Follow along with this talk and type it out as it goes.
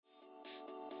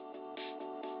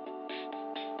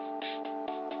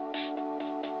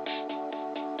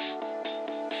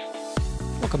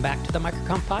Welcome back to the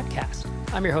MicroConf podcast.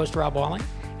 I'm your host, Rob Walling,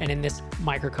 and in this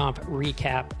MicroConf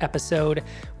recap episode,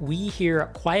 we hear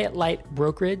Quiet Light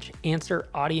Brokerage answer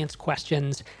audience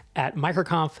questions at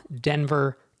MicroConf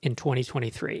Denver in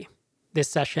 2023. This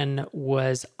session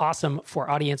was awesome for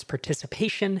audience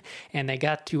participation, and they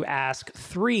got to ask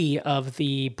 3 of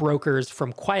the brokers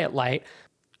from Quiet Light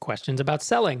questions about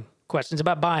selling, questions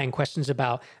about buying, questions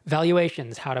about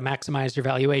valuations, how to maximize your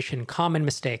valuation, common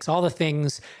mistakes, all the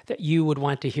things that you would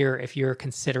want to hear if you're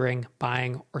considering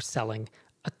buying or selling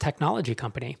a technology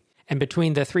company. And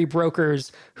between the 3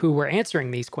 brokers who were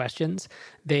answering these questions,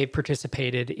 they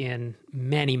participated in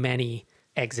many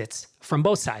exits from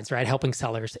both sides, right? Helping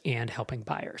sellers and helping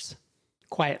buyers.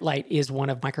 Quiet Light is one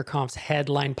of MicroConf's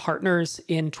headline partners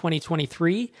in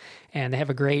 2023, and they have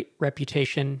a great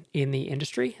reputation in the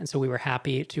industry. And so we were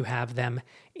happy to have them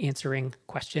answering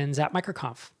questions at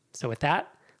MicroConf. So with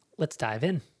that, let's dive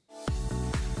in.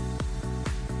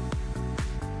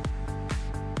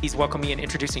 Please welcome me in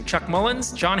introducing Chuck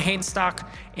Mullins, John Hainstock,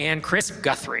 and Chris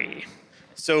Guthrie.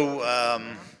 So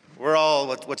we're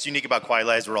all, what's unique about Quiet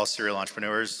Light is we're all serial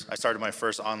entrepreneurs. I started my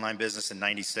first online business in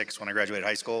 '96 when I graduated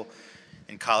high school.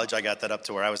 In college, I got that up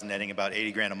to where I was netting about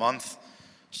 80 grand a month.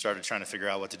 Started trying to figure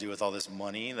out what to do with all this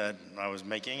money that I was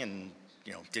making and,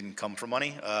 didn't come from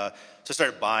money. So I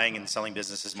started buying and selling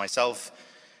businesses myself.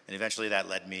 And eventually that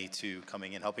led me to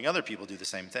coming and helping other people do the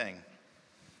same thing.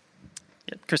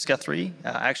 Yeah, Chris Guthrie.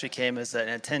 I actually came as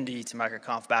an attendee to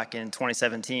MicroConf back in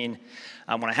 2017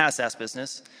 when I had a SaaS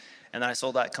business. And then I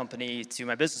sold that company to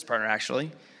my business partner, actually.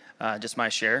 Just my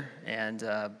share, and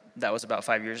that was about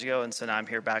 5 years ago, and so now I'm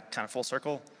here back kind of full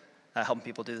circle, helping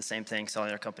people do the same thing, selling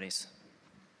their companies.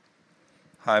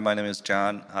 Hi, my name is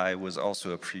John. I was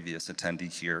also a previous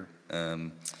attendee here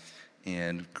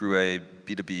and grew a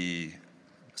B2B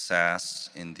SaaS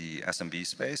in the SMB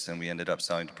space, and we ended up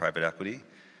selling to private equity.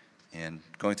 And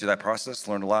going through that process,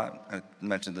 learned a lot. I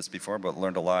mentioned this before, but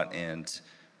learned a lot and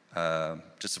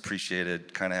just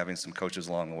appreciated kind of having some coaches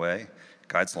along the way,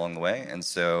 guides along the way, and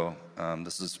so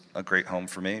this is a great home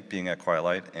for me, being at Quiet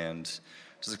Light, and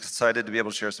just excited to be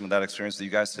able to share some of that experience with you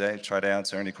guys today, try to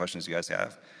answer any questions you guys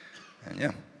have,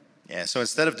 and Yeah, so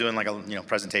instead of doing like a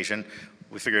presentation,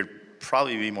 we figured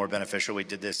probably be more beneficial. We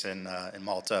did this in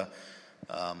Malta,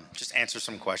 just answer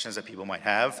some questions that people might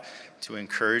have. To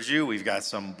encourage you, we've got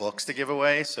some books to give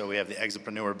away, so we have the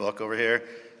Exitpreneur book over here,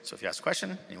 so if you ask a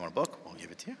question and you want a book, we'll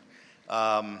give it to you.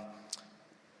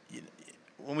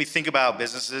 When we think about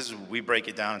businesses, we break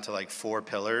it down into like 4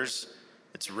 pillars.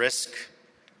 It's risk,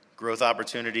 growth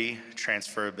opportunity,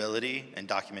 transferability, and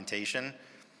documentation.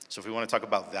 So if we want to talk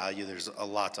about value, there's a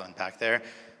lot to unpack there.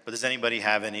 But does anybody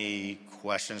have any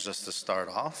questions just to start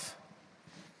off?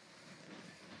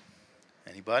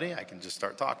 Anybody? I can just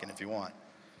start talking if you want.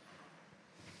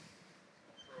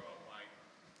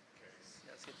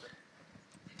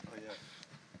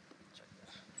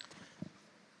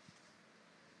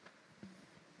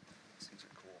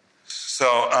 So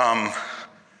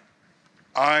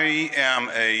I am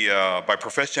by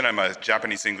profession, I'm a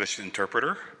Japanese English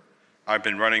interpreter. I've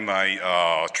been running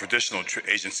my traditional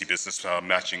agency business,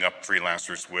 matching up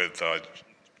freelancers with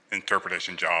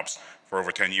interpretation jobs for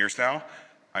over 10 years now.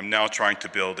 I'm now trying to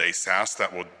build a SaaS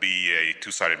that will be a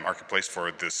 2-sided marketplace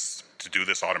for this, to do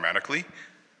this automatically.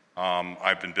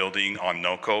 I've been building on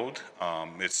no code.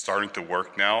 It's starting to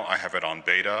work now. I have it on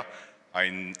beta. I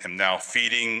am now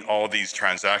feeding all these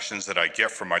transactions that I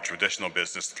get from my traditional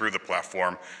business through the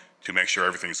platform to make sure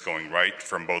everything's going right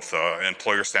from both an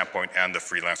employer standpoint and the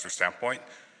freelancer standpoint.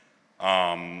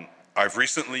 I've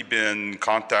recently been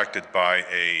contacted by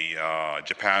a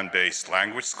Japan-based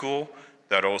language school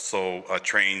that also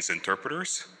trains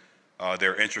interpreters.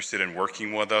 They're interested in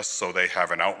working with us, so they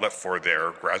have an outlet for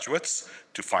their graduates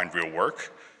to find real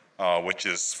work. Which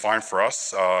is fine for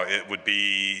us. It would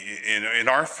be,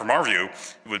 from our view,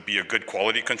 it would be a good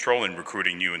quality control in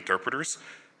recruiting new interpreters.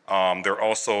 They're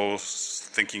also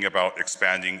thinking about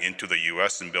expanding into the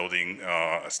U.S. and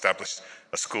establish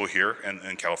a school here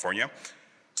in California.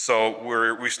 So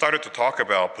we started to talk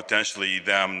about potentially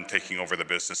them taking over the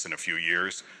business in a few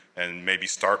years and maybe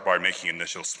start by making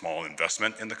initial small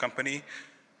investment in the company.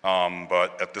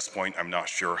 But at this point, I'm not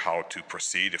sure how to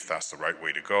proceed, if that's the right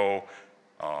way to go.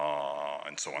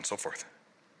 And so on and so forth.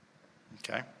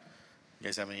 Okay. You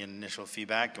guys have any initial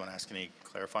feedback? Do you want to ask any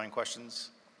clarifying questions?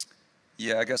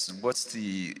 Yeah, I guess what's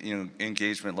the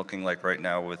engagement looking like right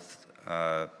now with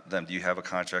them? Do you have a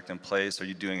contract in place? Are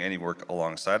you doing any work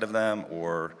alongside of them,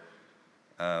 or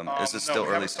is it still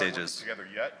early stages? Together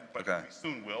yet, but okay. We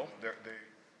soon will.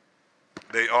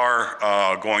 They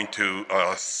are going to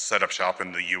set up shop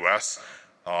in the U.S.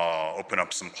 open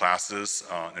up some classes,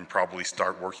 and probably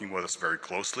start working with us very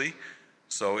closely.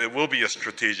 So it will be a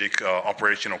strategic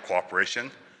operational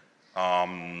cooperation.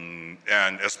 And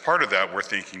as part of that, we're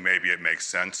thinking maybe it makes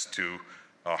sense to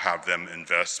have them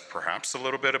invest perhaps a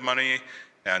little bit of money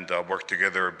and work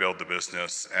together, build the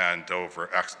business, and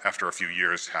after a few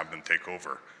years, have them take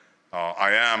over.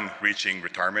 I am reaching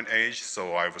retirement age,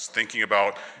 so I was thinking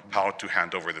about how to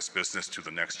hand over this business to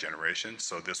the next generation.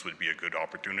 So this would be a good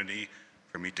opportunity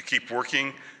for me to keep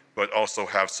working, but also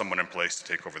have someone in place to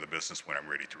take over the business when I'm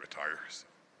ready to retire. So.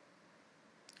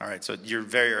 All right, so you're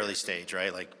very early stage,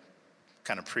 right? Like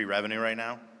kind of pre-revenue right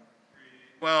now?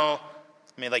 Well,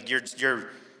 I mean, like you're running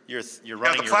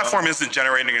the platform isn't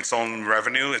generating its own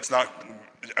revenue. It's not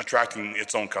attracting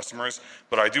its own customers,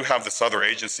 but I do have this other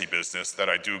agency business that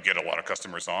I do get a lot of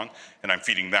customers on, and I'm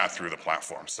feeding that through the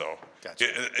platform. So gotcha.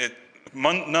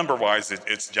 Number-wise,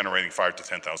 it's generating $5,000 to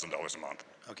 $10,000 a month.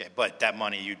 Okay, but that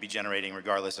money you'd be generating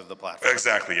regardless of the platform.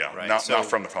 Exactly, yeah. Right? Not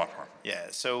from the platform. Yeah,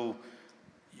 so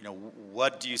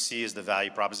what do you see as the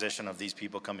value proposition of these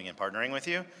people coming and partnering with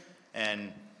you?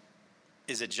 And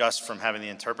is it just from having the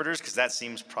interpreters? Because that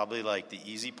seems probably like the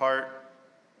easy part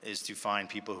is to find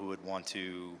people who would want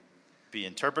to be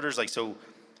interpreters. Like, so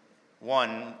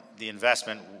one, the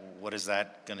investment, what is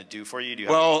that going to do for you? Do you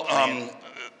have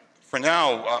for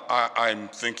now, I'm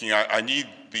thinking I need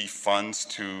the funds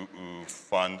to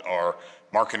fund our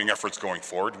marketing efforts going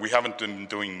forward. We haven't been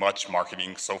doing much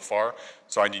marketing so far,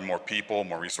 so I need more people,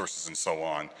 more resources, and so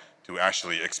on to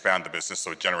actually expand the business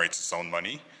so it generates its own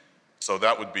money. So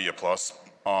that would be a plus.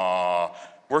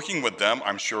 Working with them,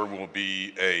 I'm sure, will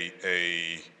be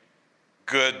a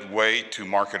good way to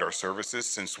market our services,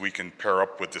 since we can pair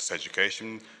up with this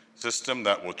education system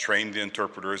that will train the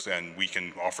interpreters, and we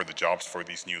can offer the jobs for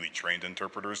these newly trained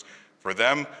interpreters. For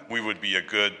them, we would be a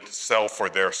good sell for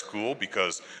their school,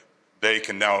 because they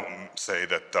can now say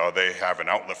that they have an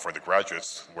outlet for the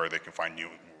graduates where they can find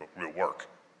real work.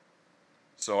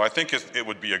 So I think it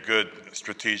would be a good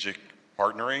strategic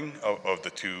partnering of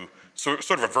the two, sort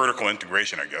of a vertical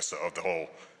integration, I guess, of the whole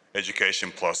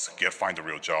education plus find a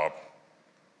real job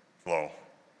flow.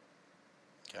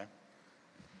 Okay.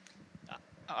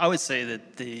 I would say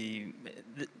that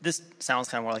this sounds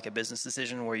kind of more like a business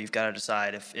decision where you've got to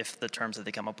decide if the terms that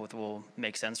they come up with will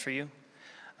make sense for you.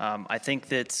 I think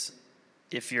that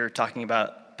if you're talking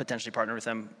about potentially partnering with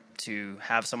them to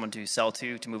have someone to sell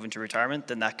to move into retirement,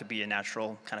 then that could be a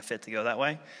natural kind of fit to go that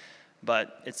way.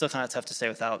 But it's still kind of tough to say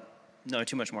without knowing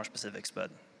too much more specifics. But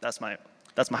that's my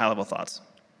high-level thoughts.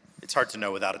 It's hard to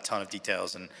know without a ton of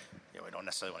details, and we don't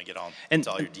necessarily want to get into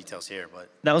all your details here. But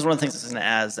that was one of the things that's going to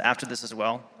add after this as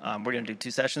well. We're going to do 2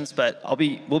 sessions, but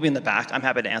we'll be in the back. I'm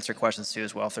happy to answer questions too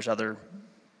as well if there's other,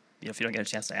 if you don't get a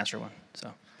chance to answer one.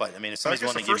 So. But I mean, if somebody's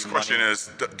wanting to give you the first question is,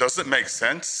 does it make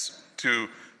sense to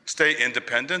stay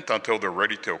independent until they're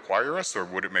ready to acquire us, or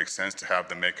would it make sense to have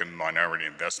them make a minority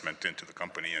investment into the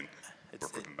company and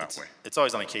work with them that way? It's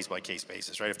always on a case-by-case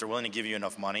basis, right? If they're willing to give you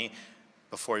enough money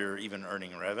before you're even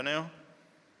earning revenue,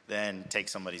 then take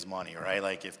somebody's money, right?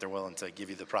 Like if they're willing to give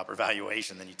you the proper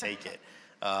valuation, then you take it.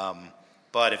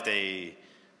 But if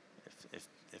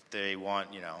they want,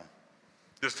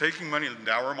 Does taking money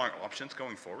narrow my options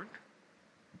going forward?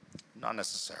 Not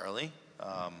necessarily.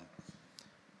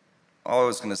 All I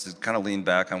was going to kind of lean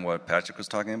back on what Patrick was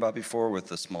talking about before with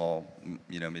the small,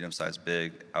 medium-sized,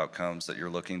 big outcomes that you're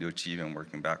looking to achieve and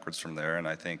working backwards from there. And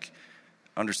I think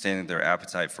understanding their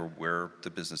appetite for where the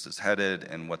business is headed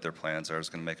and what their plans are is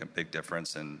going to make a big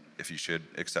difference in if you should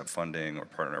accept funding or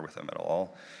partner with them at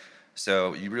all.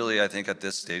 So you really, I think at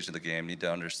this stage of the game, need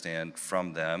to understand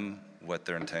from them what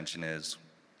their intention is,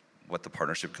 what the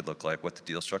partnership could look like, what the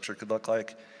deal structure could look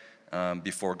like,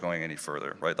 before going any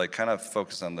further, right? Like kind of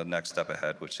focus on the next step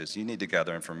ahead, which is you need to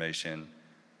gather information.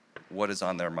 What is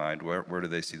on their mind? Where do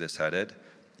they see this headed?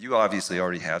 You obviously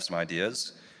already have some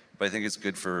ideas, but I think it's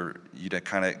good for you to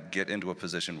kind of get into a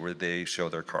position where they show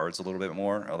their cards a little bit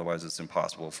more. Otherwise, it's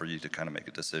impossible for you to kind of make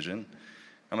a decision.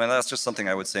 I mean, that's just something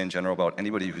I would say in general about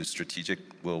anybody who's strategic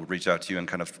will reach out to you and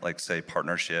kind of like say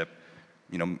partnership,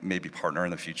 maybe partner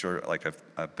in the future. Like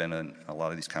I've been in a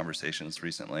lot of these conversations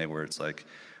recently where it's like,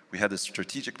 we had this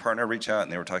strategic partner reach out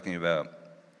and they were talking about,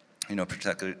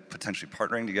 potentially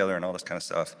partnering together and all this kind of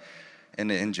stuff. And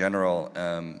in general,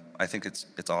 I think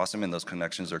it's awesome and those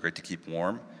connections are great to keep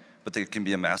warm, but they can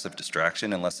be a massive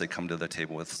distraction unless they come to the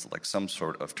table with like some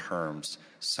sort of terms,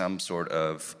 some sort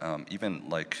of even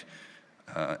like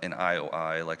an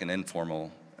IOI, like an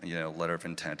informal, letter of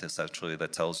intent essentially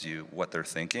that tells you what they're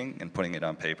thinking and putting it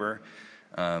on paper.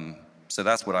 So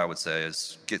that's what I would say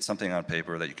is get something on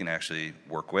paper that you can actually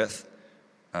work with.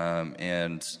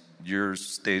 And your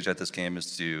stage at this game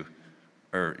is to,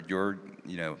 or your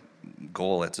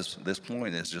goal at this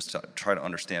point is just to try to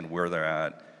understand where they're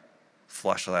at,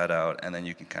 flush that out, and then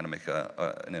you can kind of make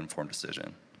an informed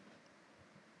decision.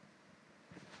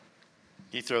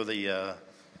 Can you throw the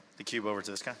cube over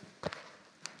to this guy?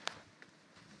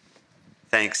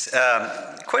 Thanks.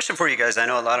 Question for you guys. I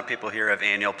know a lot of people here have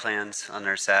annual plans on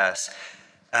their SaaS.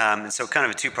 And so kind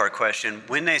of a two-part question.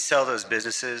 When they sell those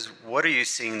businesses, what are you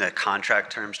seeing the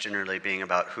contract terms generally being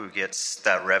about who gets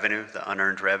that revenue, the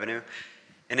unearned revenue?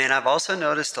 And then I've also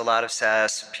noticed a lot of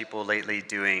SaaS people lately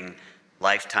doing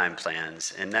lifetime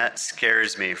plans, and that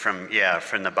scares me from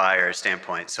the buyer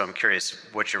standpoint. So I'm curious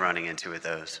what you're running into with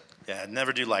those. Yeah,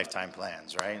 never do lifetime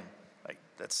plans, right? Like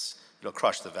it'll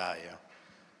crush the value.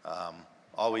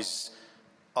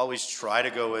 Always try to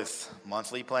go with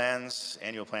monthly plans.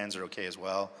 Annual plans are okay as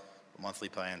well, but monthly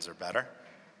plans are better.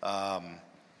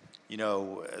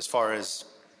 As far as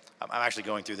I'm actually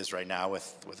going through this right now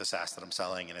with a SaaS that I'm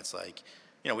selling, and it's like,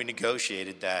 we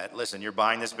negotiated that. Listen, you're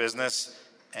buying this business,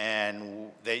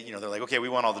 and they're like, okay, we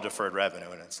want all the deferred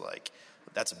revenue, and it's like,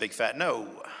 that's a big fat no.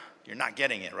 You're not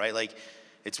getting it, right? Like,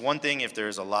 it's one thing if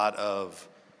there's a lot of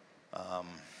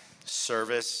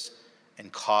service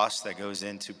and cost that goes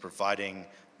into providing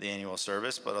the annual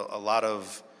service, but a lot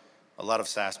of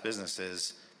SaaS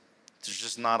businesses, there's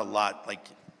just not a lot. Like,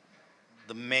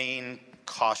 the main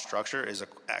cost structure is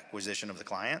acquisition of the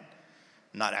client,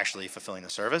 not actually fulfilling the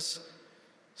service.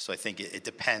 So I think it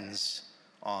depends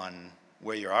on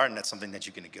where you are, and that's something that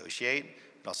you can negotiate.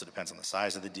 It also depends on the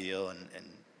size of the deal and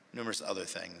numerous other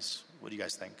things. What do you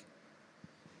guys think?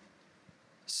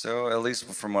 So at least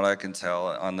from what I can tell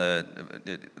on the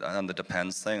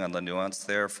depends thing, on the nuance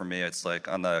there, for me it's like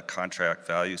on the contract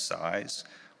value size,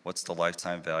 what's the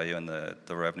lifetime value and the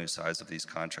revenue size of these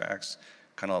contracts?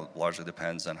 Kind of largely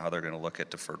depends on how they're going to look at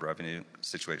deferred revenue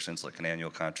situations like an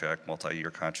annual contract,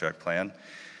 multi-year contract plan.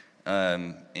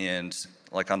 And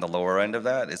like on the lower end of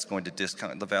that, it's going to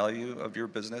discount the value of your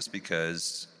business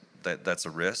because that's a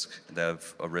risk. They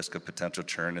have a risk of potential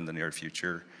churn in the near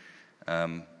future.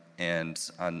 And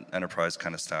on enterprise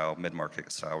kind of style,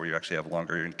 mid-market style, where you actually have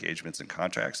longer engagements and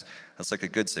contracts, that's like a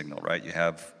good signal, right? You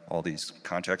have all these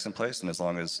contracts in place, and as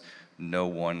long as no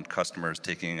one customer is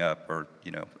taking up, or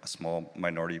a small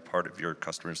minority part of your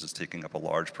customers is taking up a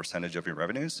large percentage of your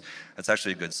revenues, that's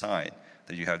actually a good sign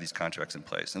that you have these contracts in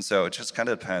place. And so it just kind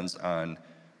of depends on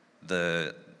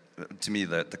the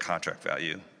contract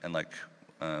value and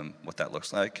what that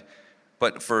looks like.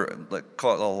 But for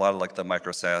call it a lot of the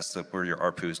micro SaaS, where your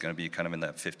ARPU is going to be kind of in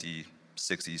that $50,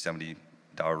 $60,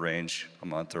 $70 range a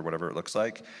month or whatever it looks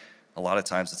like, a lot of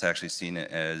times it's actually seen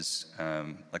as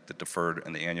the deferred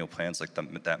and the annual plans,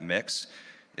 that mix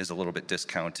is a little bit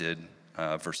discounted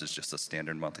versus just the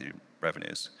standard monthly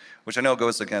revenues, which I know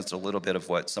goes against a little bit of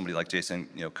what somebody like Jason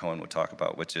Cohen would talk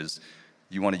about, which is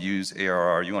you want to use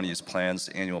ARR, you want to use plans,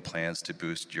 annual plans to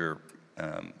boost your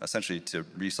essentially to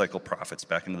recycle profits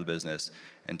back into the business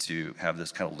and to have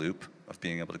this kind of loop of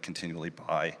being able to continually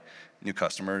buy new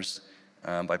customers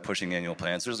by pushing annual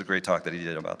plans. There's a great talk that he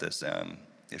did about this.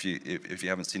 If you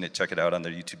haven't seen it, check it out on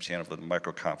their YouTube channel for the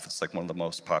MicroConf. It's like one of the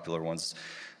most popular ones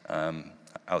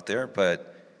out there.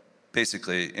 But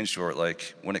basically, in short,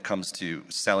 when it comes to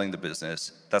selling the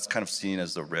business, that's kind of seen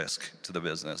as the risk to the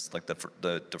business, like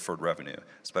the deferred revenue,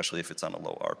 especially if it's on a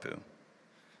low ARPU.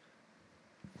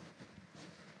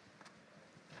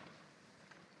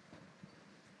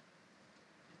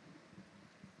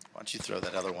 Why don't you throw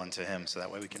that other one to him so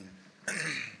that way we can...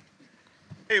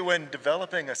 Hey, when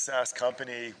developing a SaaS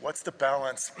company, what's the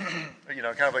balance?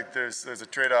 Kind of like there's a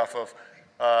trade-off of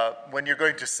when you're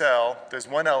going to sell, there's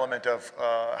one element of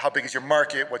how big is your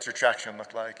market, what's your traction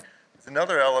look like. There's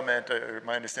another element,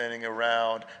 my understanding,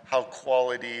 around how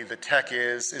quality the tech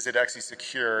is it actually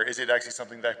secure? Is it actually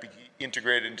something that can be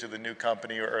integrated into the new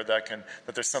company or that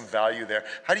there's some value there?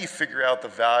 How do you figure out the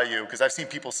value? Because I've seen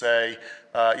people say,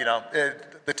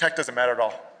 the tech doesn't matter at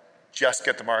all. Just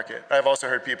get the market. I've also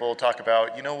heard people talk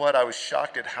about, I was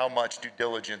shocked at how much due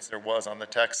diligence there was on the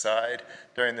tech side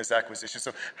during this acquisition.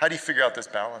 So how do you figure out this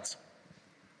balance?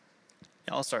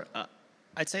 Yeah, I'll start.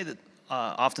 I'd say that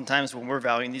oftentimes when we're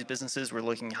valuing these businesses, we're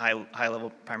looking high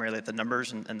level, primarily at the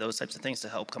numbers and those types of things to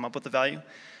help come up with the value.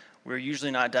 We're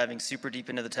usually not diving super deep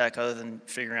into the tech other than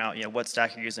figuring out what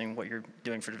stack you're using, what you're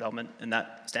doing for development in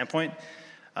that standpoint.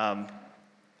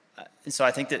 And so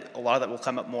I think that a lot of that will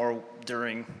come up more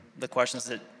during the questions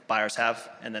that buyers have,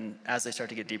 and then as they start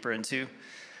to get deeper into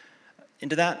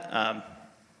that.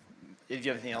 If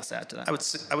you have anything else to add to that,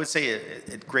 I would say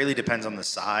it greatly depends on the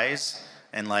size,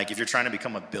 and if you're trying to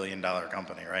become $1 billion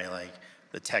company, right?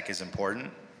 The tech is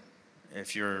important,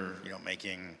 if you're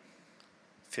making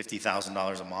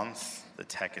 $50,000 a month, the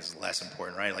tech is less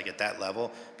important, right? Like at that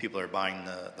level, people are buying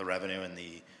the revenue and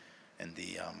the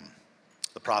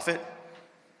profit,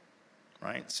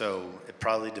 right? So it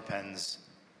probably depends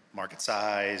market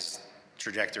size,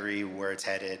 trajectory, where it's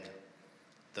headed,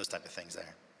 those type of things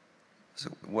there. So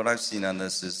what I've seen on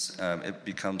this is it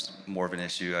becomes more of an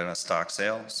issue on a stock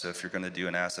sale. So if you're going to do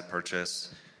an asset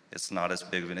purchase, it's not as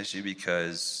big of an issue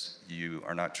because you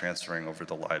are not transferring over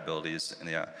the liabilities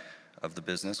of the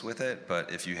business with it.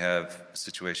 But if you have a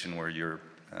situation where you're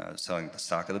selling the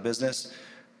stock of the business,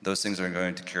 those things are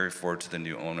going to carry forward to the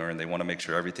new owner, and they want to make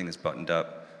sure everything is buttoned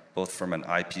up, both from an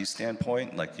IP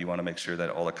standpoint, like you want to make sure that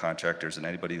all the contractors and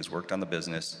anybody who's worked on the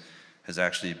business has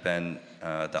actually been,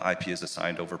 the IP is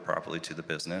assigned over properly to the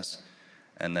business,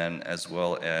 and then as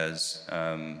well as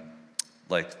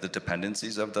like the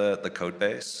dependencies of the code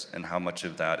base and how much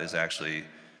of that is actually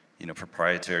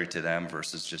proprietary to them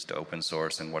versus just open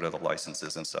source, and what are the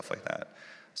licenses and stuff like that.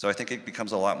 So I think it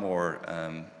becomes a lot more,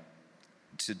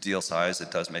 to deal size, it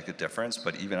does make a difference,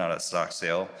 but even on a stock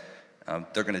sale,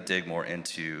 they're going to dig more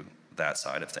into that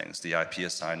side of things, the IP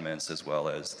assignments as well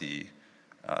as the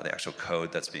actual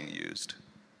code that's being used.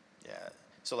 Yeah,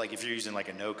 so like if you're using like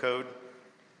a no code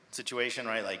situation,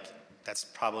 right, like that's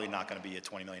probably not going to be a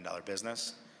 $20 million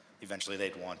business. Eventually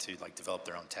they'd want to like develop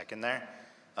their own tech in there.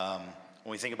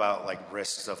 When we think about like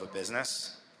risks of a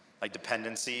business, like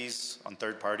dependencies on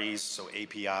third parties, so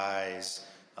APIs,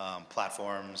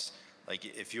 platforms, like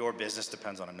if your business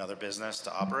depends on another business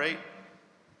to operate,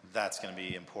 that's going to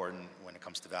be important when it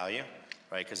comes to value,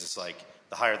 right? Because it's like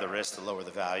the higher the risk, the lower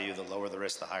the value, the lower the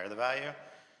risk, the higher the value.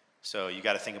 So you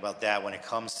got to think about that when it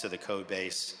comes to the code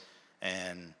base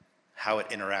and how it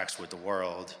interacts with the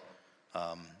world,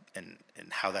 and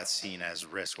how that's seen as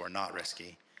risk or not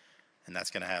risky. And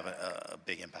that's going to have a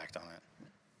big impact on it.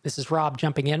 This is Rob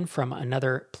jumping in from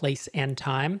another place and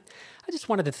time. I just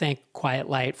wanted to thank Quiet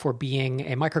Light for being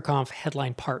a MicroConf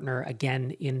headline partner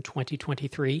again in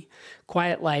 2023.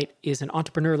 Quiet Light is an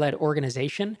entrepreneur-led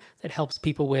organization that helps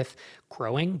people with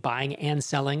growing, buying, and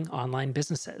selling online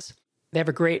businesses. They have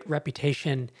a great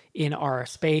reputation in our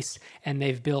space, and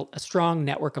they've built a strong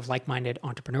network of like-minded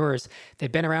entrepreneurs.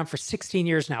 They've been around for 16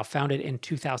 years now, founded in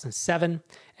 2007,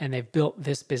 and they've built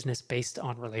this business based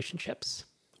on relationships.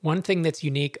 One thing that's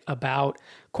unique about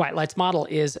Quiet Light's model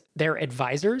is their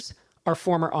advisors are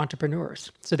former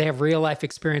entrepreneurs. So they have real life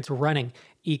experience running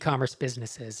e-commerce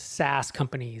businesses, SaaS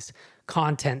companies,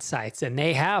 content sites, and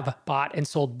they have bought and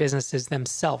sold businesses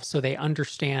themselves. So they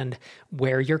understand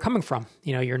where you're coming from.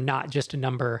 You're not just a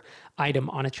number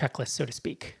item on a checklist, so to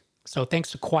speak. So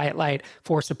thanks to Quiet Light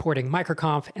for supporting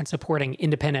MicroConf and supporting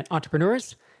independent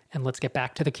entrepreneurs. And let's get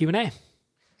back to the Q&A.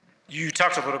 You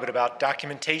talked a little bit about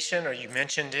documentation, or you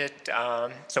mentioned it.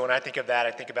 So when I think of that,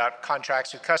 I think about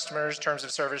contracts with customers, terms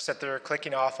of service that they're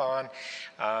clicking off on,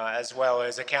 as well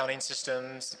as accounting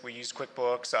systems. We use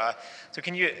QuickBooks. So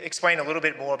can you explain a little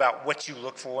bit more about what you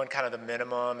look for and kind of the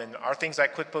minimum? And are things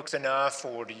like QuickBooks enough,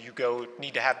 or do you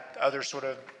need to have other sort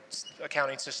of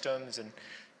accounting systems, and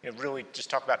really just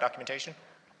talk about documentation?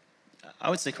 I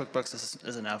would say QuickBooks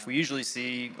is enough. We usually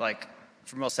see, like,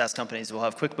 for most SaaS companies, we'll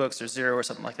have QuickBooks or Xero or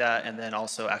something like that, and then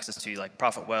also access to like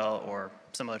ProfitWell or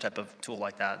some other type of tool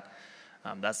like that.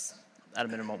 That's at a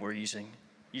minimum what we're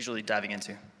usually diving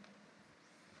into.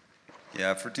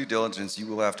 Yeah, for due diligence, you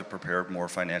will have to prepare more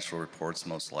financial reports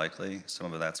most likely.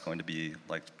 Some of that's going to be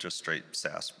like just straight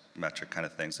SaaS metric kind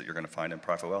of things that you're going to find in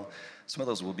ProfitWell. Some of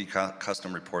those will be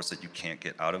custom reports that you can't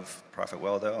get out of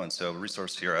ProfitWell though, and so a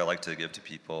resource here I like to give to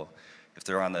people, if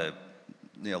they're on the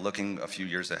looking a few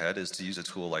years ahead, is to use a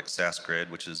tool like SaaS Grid,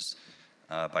 which is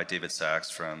by David Sachs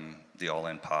from the All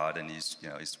In Pod, and he's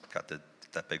got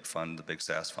that big fund, the big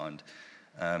SaaS fund.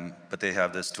 But they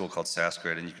have this tool called SaaS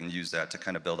Grid, and you can use that to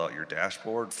kind of build out your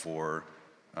dashboard for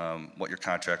what your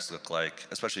contracts look like,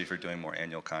 especially if you're doing more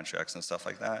annual contracts and stuff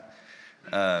like that.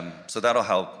 So that'll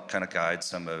help kind of guide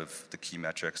some of the key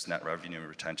metrics, net revenue,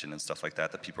 retention, and stuff like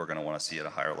that people are going to want to see at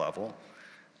a higher level.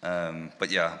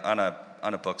 But yeah,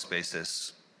 on a books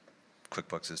basis,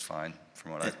 QuickBooks is fine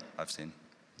from what I've seen.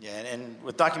 Yeah, and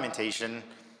with documentation,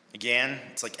 again,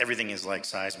 it's like everything is like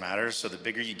size matters. So the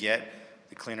bigger you get,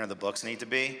 the cleaner the books need to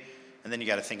be. And then you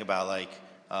got to think about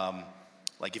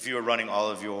like if you were running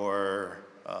all of your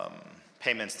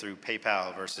payments through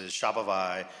PayPal versus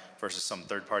Shopify versus some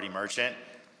third-party merchant,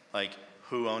 like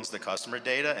who owns the customer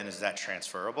data and is that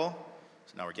transferable?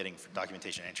 So now we're getting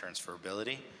documentation and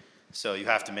transferability. So you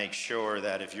have to make sure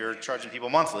that if you're charging people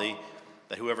monthly,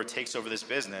 that whoever takes over this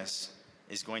business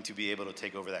is going to be able to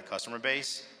take over that customer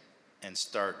base and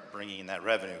start bringing in that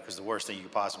revenue, because the worst thing you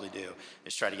could possibly do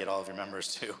is try to get all of your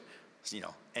members to,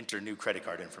 enter new credit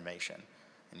card information.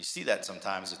 And you see that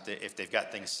sometimes if they've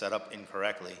got things set up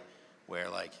incorrectly, where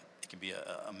like it can be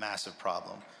a massive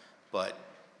problem. But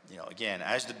again,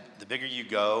 as the bigger you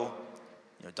go,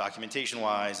 documentation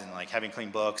wise and like having clean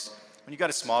books, when you got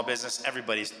a small business,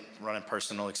 everybody's running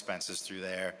personal expenses through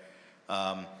there.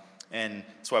 And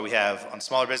that's why we have, on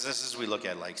smaller businesses, we look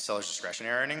at like seller's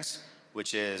discretionary earnings,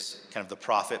 which is kind of the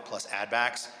profit plus add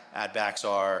backs. Add backs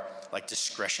are like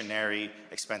discretionary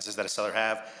expenses that a seller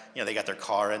have. They got their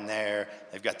car in there,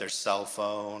 they've got their cell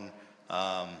phone,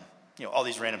 all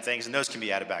these random things, and those can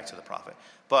be added back to the profit.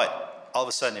 But all of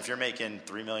a sudden, if you're making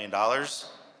 $3 million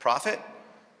profit,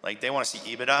 like they want to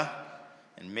see EBITDA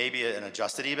and maybe an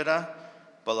adjusted EBITDA,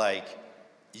 but like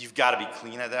you've got to be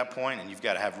clean at that point, and you've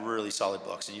got to have really solid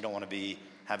books, and you don't want to be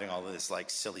having all of this like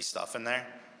silly stuff in there,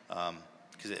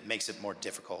 because it makes it more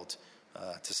difficult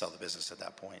to sell the business at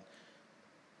that point.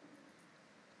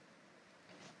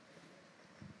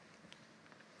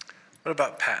 What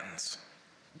about patents?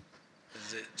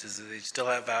 Does they still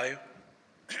have value?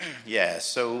 Yeah,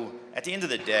 so at the end of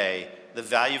the day, the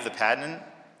value of the patent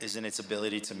is in its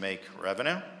ability to make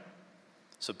revenue.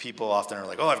 So people often are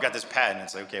like, oh, I've got this patent.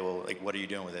 It's like, okay, well, like, what are you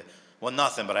doing with it? Well,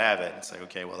 nothing, but I have it. It's like,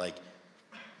 okay, well, like,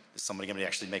 is somebody going to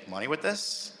actually make money with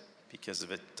this? Because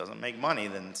if it doesn't make money,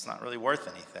 then it's not really worth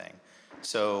anything.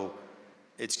 So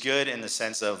it's good in the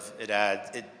sense of it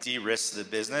de-risks the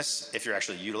business if you're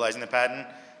actually utilizing the patent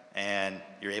and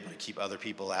you're able to keep other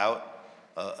people out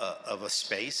of a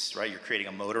space, right? You're creating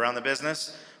a moat around the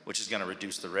business, which is going to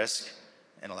reduce the risk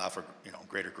and allow for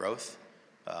greater growth.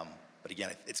 But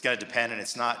again, it's going to depend, and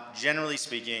it's not, generally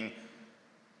speaking,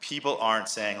 people aren't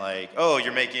saying like, oh,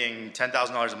 you're making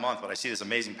 $10,000 a month, but I see this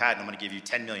amazing patent, I'm going to give you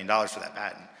 $10 million for that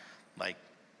patent. Like,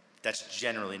 that's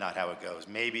generally not how it goes.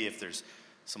 Maybe if there's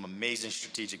some amazing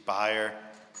strategic buyer,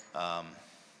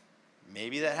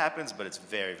 maybe that happens, but it's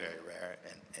very, very rare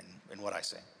in what I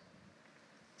see.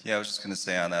 Yeah, I was just going to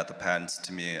say on that, the patents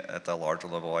to me at the larger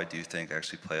level, I do think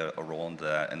actually play a role into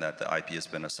that, and that the IP has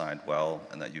been assigned well,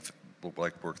 and that you've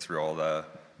worked through all the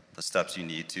steps you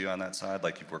need to on that side,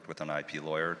 like you've worked with an IP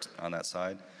lawyer on that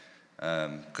side.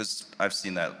 Because I've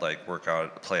seen that play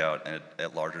out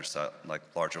at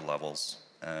larger levels.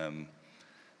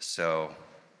 So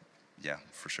yeah,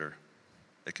 for sure.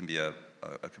 It can be a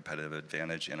competitive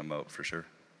advantage and a moat for sure.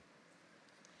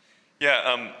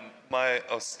 Yeah,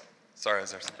 sorry,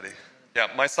 is there somebody? Yeah,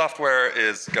 my software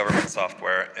is government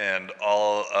software, and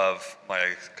all of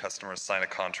my customers sign a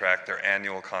contract, they're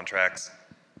annual contracts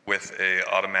with a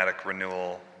automatic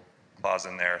renewal clause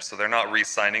in there. So they're not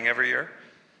re-signing every year.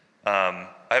 I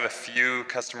have a few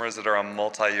customers that are on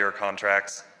multi-year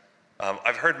contracts.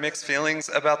 I've heard mixed feelings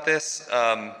about this.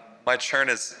 My churn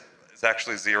is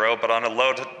actually zero, but on a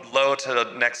low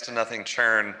to next to nothing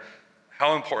churn,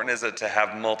 how important is it to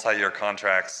have multi-year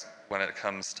contracts when it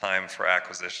comes time for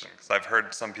acquisition? Because I've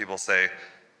heard some people say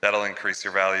that'll increase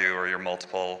your value or your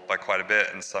multiple by quite a bit,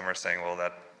 and some are saying, well,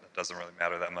 that doesn't really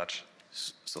matter that much.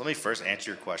 So let me first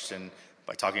answer your question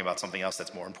by talking about something else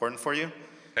that's more important for you.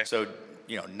 Okay. So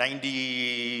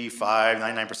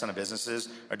 99% of businesses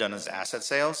are done as asset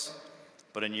sales,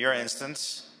 but in your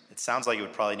instance, it sounds like it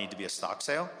would probably need to be a stock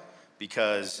sale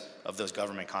because of those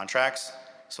government contracts.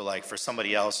 So like for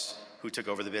somebody else who took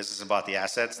over the business and bought the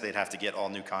assets, they'd have to get all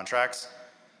new contracts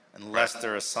unless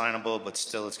they're assignable, but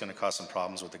still it's going to cause some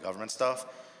problems with the government stuff.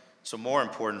 So more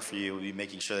important for you would be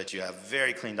making sure that you have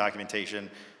very clean documentation,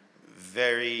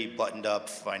 very buttoned up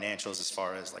financials as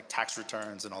far as like tax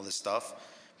returns and all this stuff.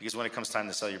 Because when it comes time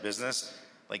to sell your business,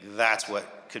 like that's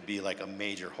what could be like a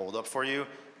major holdup for you,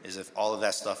 is if all of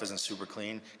that stuff isn't super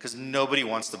clean. Because nobody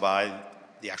wants to buy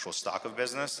the actual stock of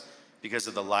business because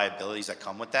of the liabilities that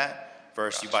come with that.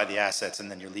 First, you buy the assets,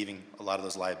 and then you're leaving a lot of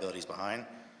those liabilities behind.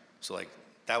 So like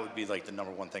that would be like the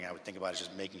number one thing I would think about, is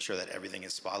just making sure that everything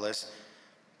is spotless.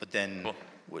 But then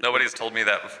nobody's told me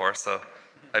that before, so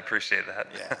I appreciate that.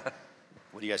 Yeah.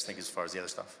 What do you guys think as far as the other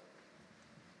stuff?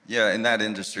 Yeah, in that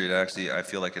industry, I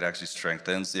feel like it actually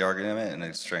strengthens the argument, and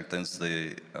it strengthens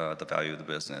the value of the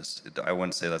business. I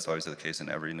wouldn't say that's always the case in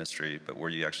every industry, but where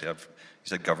you actually have, you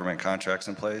said government contracts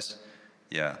in place.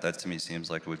 Yeah, that to me seems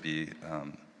like it would be.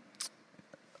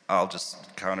 I'll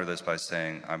just counter this by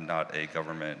saying I'm not a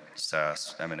government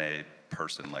SaaS M&A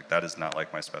person. Like that is not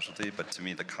like my specialty. But to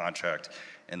me, the contract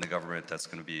and the government that's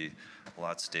going to be a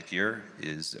lot stickier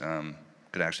is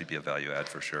could actually be a value add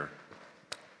for sure.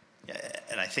 Yeah,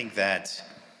 and I think that,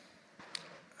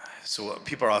 so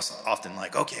people are often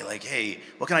like, okay, like, hey,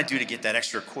 what can I do to get that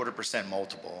extra 0.25%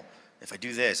 multiple? If I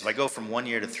do this, if I go from 1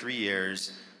 year to 3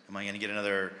 years, Am I going to get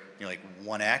another,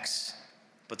 1x?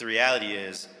 But the reality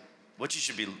is, what you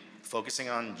should be focusing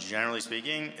on, generally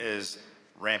speaking, is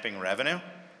ramping revenue,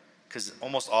 because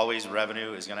almost always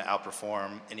revenue is going to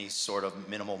outperform any sort of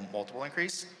minimal multiple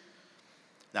increase.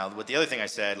 Now, with the other thing I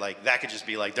said, that could just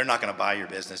be they're not going to buy your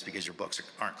business because your books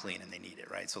aren't clean and they need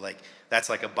it, right? So that's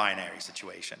a binary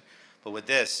situation. But with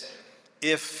this,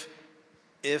 if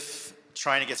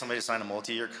trying to get somebody to sign a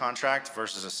multi-year contract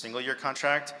versus a single-year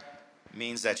contract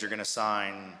means that you're going to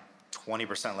sign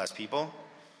 20% less people,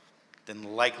 then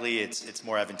likely it's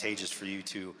more advantageous for you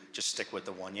to just stick with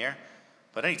the 1 year.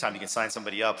 But anytime you can sign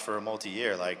somebody up for a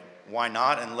multi-year, why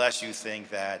not? Unless you think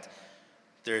that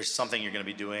there's something you're going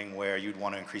to be doing where you'd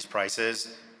want to increase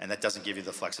prices and that doesn't give you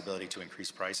the flexibility to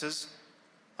increase prices,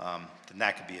 then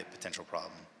that could be a potential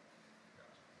problem.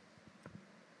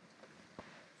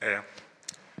 Yeah.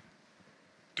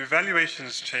 Do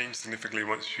valuations change significantly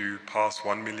once you pass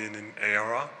 1 million in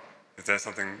ARR? Is there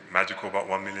something magical about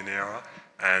 1 million ARR?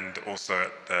 And also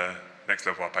at the next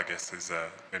level up, I guess, is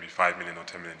maybe 5 million or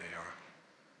 10 million ARR.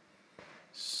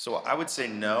 So I would say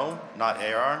no, not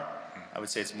ARR. I would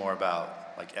say it's more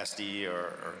about SD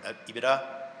or EBITDA.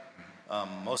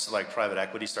 Most of private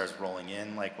equity starts rolling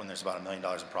in when there's about $1 million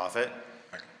in profit.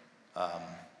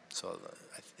 So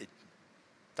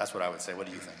that's what I would say. What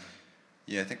do you think?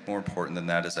 Yeah, I think more important than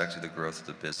that is actually the growth of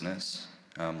the business,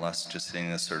 less just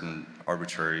hitting a certain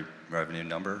arbitrary revenue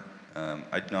number.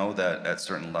 I know that at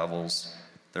certain levels,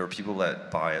 there are people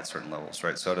that buy at certain levels,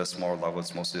 right? So at a smaller level,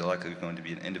 it's mostly likely going to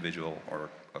be an individual or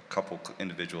a couple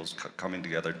individuals coming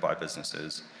together to buy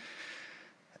businesses.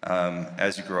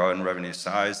 As you grow in revenue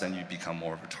size, then you become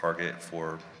more of a target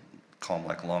for, call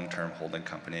them long-term holding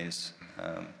companies.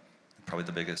 Probably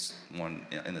the biggest one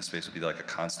in this space would be a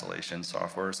Constellation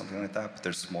software or something like that. But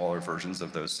there's smaller versions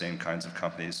of those same kinds of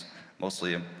companies,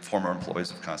 mostly former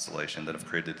employees of Constellation that have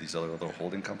created these other little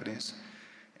holding companies.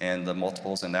 And the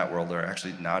multiples in that world are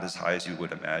actually not as high as you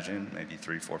would imagine, maybe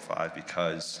 3, 4, 5,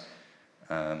 because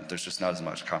there's just not as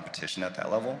much competition at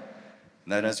that level.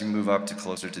 And then as you move up to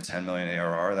closer to 10 million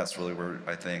ARR, that's really where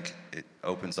I think it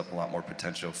opens up a lot more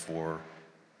potential for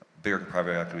bigger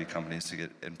private equity companies to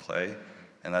get in play.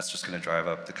 And that's just going to drive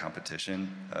up the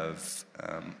competition of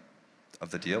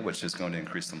the deal, which is going to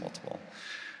increase the multiple.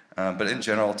 But in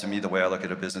general, to me, the way I look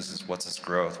at a business is what's its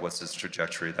growth, what's its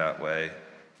trajectory that way,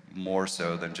 more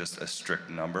so than just a strict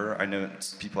number. I know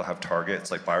people have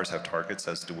targets, buyers have targets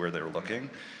as to where they're looking,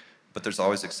 but there's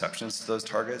always exceptions to those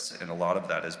targets, and a lot of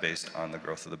that is based on the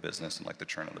growth of the business and the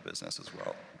churn of the business as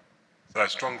well. So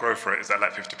that strong growth rate, is that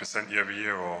 50% year over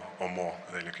year or more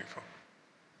are they looking for?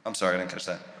 I'm sorry, I didn't catch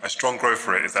that. A strong growth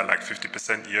rate, is that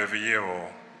 50% year over year or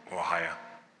higher?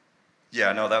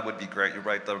 Yeah, no, that would be great. You're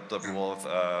right, the rule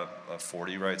of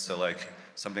 40, right? So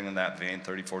something in that vein,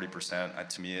 30, 40%,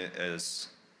 to me is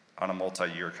on a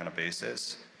multi-year kind of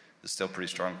basis, is still pretty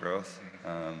strong growth.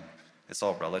 It's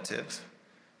all relative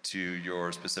to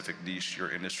your specific niche,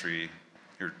 your industry,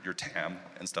 your TAM,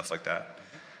 and stuff like that.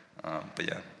 But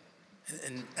yeah.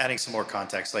 And adding some more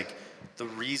context, the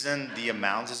reason the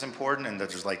amount is important and that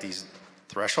there's these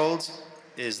thresholds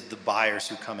is the buyers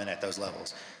who come in at those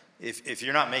levels. If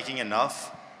you're not making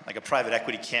enough, a private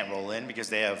equity can't roll in because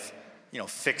they have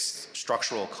fixed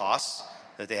structural costs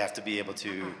that they have to be able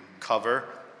to cover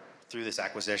through this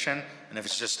acquisition. And if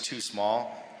it's just too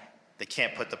small, they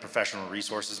can't put the professional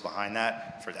resources behind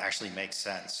that for it to actually make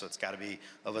sense. So it's got to be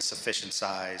of a sufficient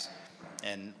size.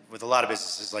 And with a lot of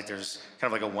businesses, there's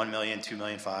kind of a 1 million, 2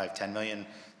 million, 5, 10 million,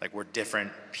 where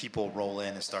different people roll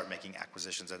in and start making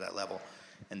acquisitions at that level.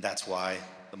 And that's why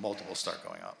the multiples start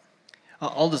going up.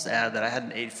 I'll just add that I had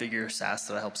an 8-figure SaaS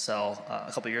that I helped sell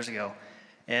a couple of years ago.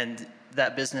 And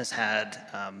that business had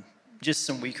just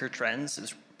some weaker trends. It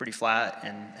was pretty flat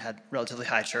and had relatively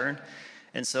high churn.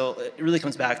 And so it really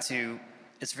comes back to,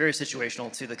 it's very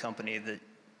situational to the company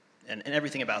and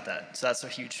everything about that. So that's a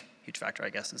huge factor, I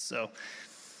guess. So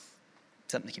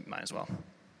something to keep in mind as well.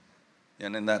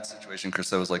 And in that situation,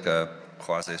 Chris, that was a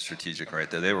quasi-strategic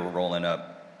right there. They were rolling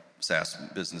up SaaS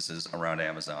businesses around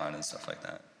Amazon and stuff like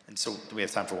that. And so do we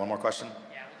have time for one more question?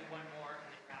 Yeah, we'll do one more and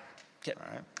then wrap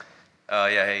it. All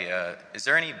right. Hey, is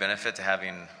there any benefit to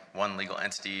having one legal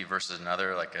entity versus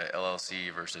another, like a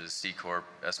LLC versus C Corp,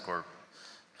 S Corp?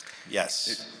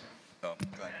 Yes. Go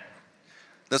ahead.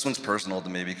 This one's personal to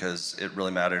me because it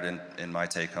really mattered in my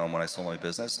take home when I sold my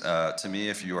business. To me,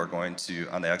 if you are going to,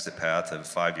 on the exit path of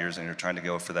 5 years and you're trying to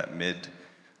go for that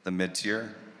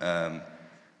mid-tier,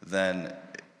 then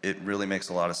it really makes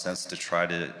a lot of sense to try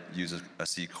to use a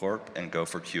C Corp and go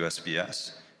for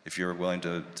QSBS if you're willing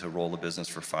to roll the business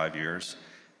for 5 years.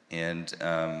 And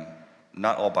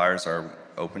not all buyers are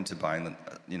open to buying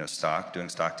stock, doing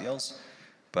stock deals,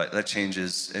 but that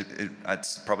changes.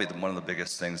 It's probably one of the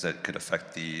biggest things that could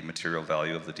affect the material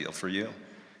value of the deal for you.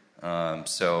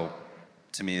 So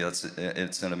to me,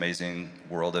 it's an amazing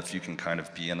world if you can kind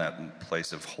of be in that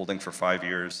place of holding for 5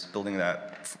 years,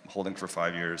 holding for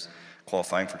 5 years,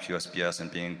 qualifying for QSBS,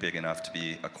 and being big enough to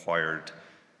be acquired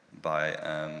by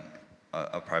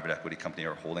a private equity company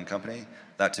or a holding company.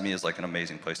 That to me is like an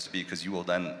amazing place to be, because you will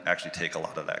then actually take a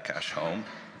lot of that cash home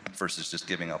versus just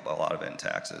giving up a lot of it in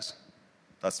taxes.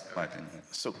 That's my opinion.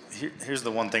 So here's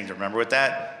the one thing to remember with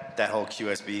that whole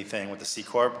QSB thing with the C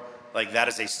Corp, like that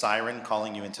is a siren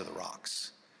calling you into the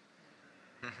rocks.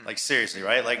 Like seriously,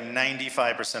 right? Like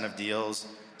 95% of deals,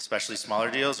 especially smaller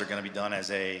deals, are going to be done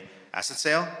as a asset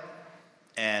sale,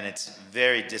 and it's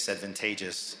very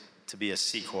disadvantageous to be a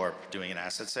C Corp doing an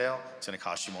asset sale. It's going to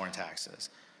cost you more in taxes.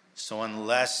 So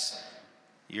unless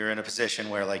you're in a position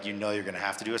where like you're going to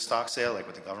have to do a stock sale, like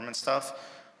with the government stuff,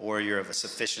 or you're of a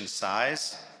sufficient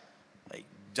size, like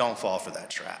don't fall for that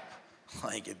trap.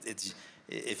 Like it's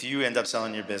if you end up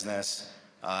selling your business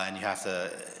and you have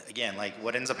to, again, like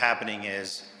what ends up happening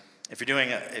is if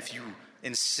you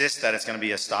insist that it's going to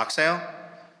be a stock sale,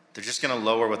 they're just going to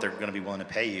lower what they're going to be willing to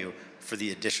pay you for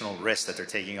the additional risk that they're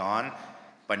taking on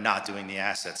by not doing the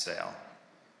asset sale.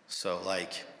 So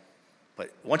like,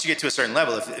 but once you get to a certain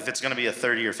level, if it's going to be a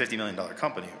 $30 or $50 million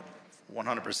company,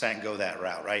 100% go that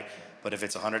route, right? But if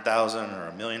it's $100,000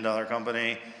 or $1 million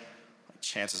company,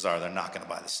 chances are they're not going to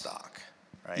buy the stock,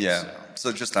 right? Yeah.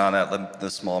 So just on that, the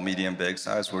small, medium, big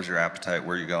size, where's your appetite?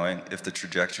 Where are you going? If the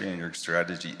trajectory and your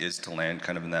strategy is to land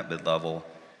kind of in that mid-level,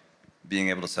 being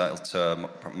able to sell to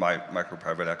micro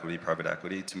private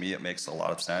equity, to me, it makes a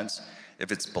lot of sense.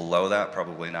 If it's below that,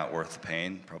 probably not worth the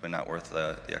pain, probably not worth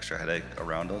the extra headache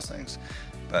around those things.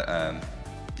 But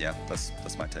yeah, that's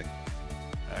my take.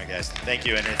 All right, guys. Thank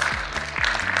you. And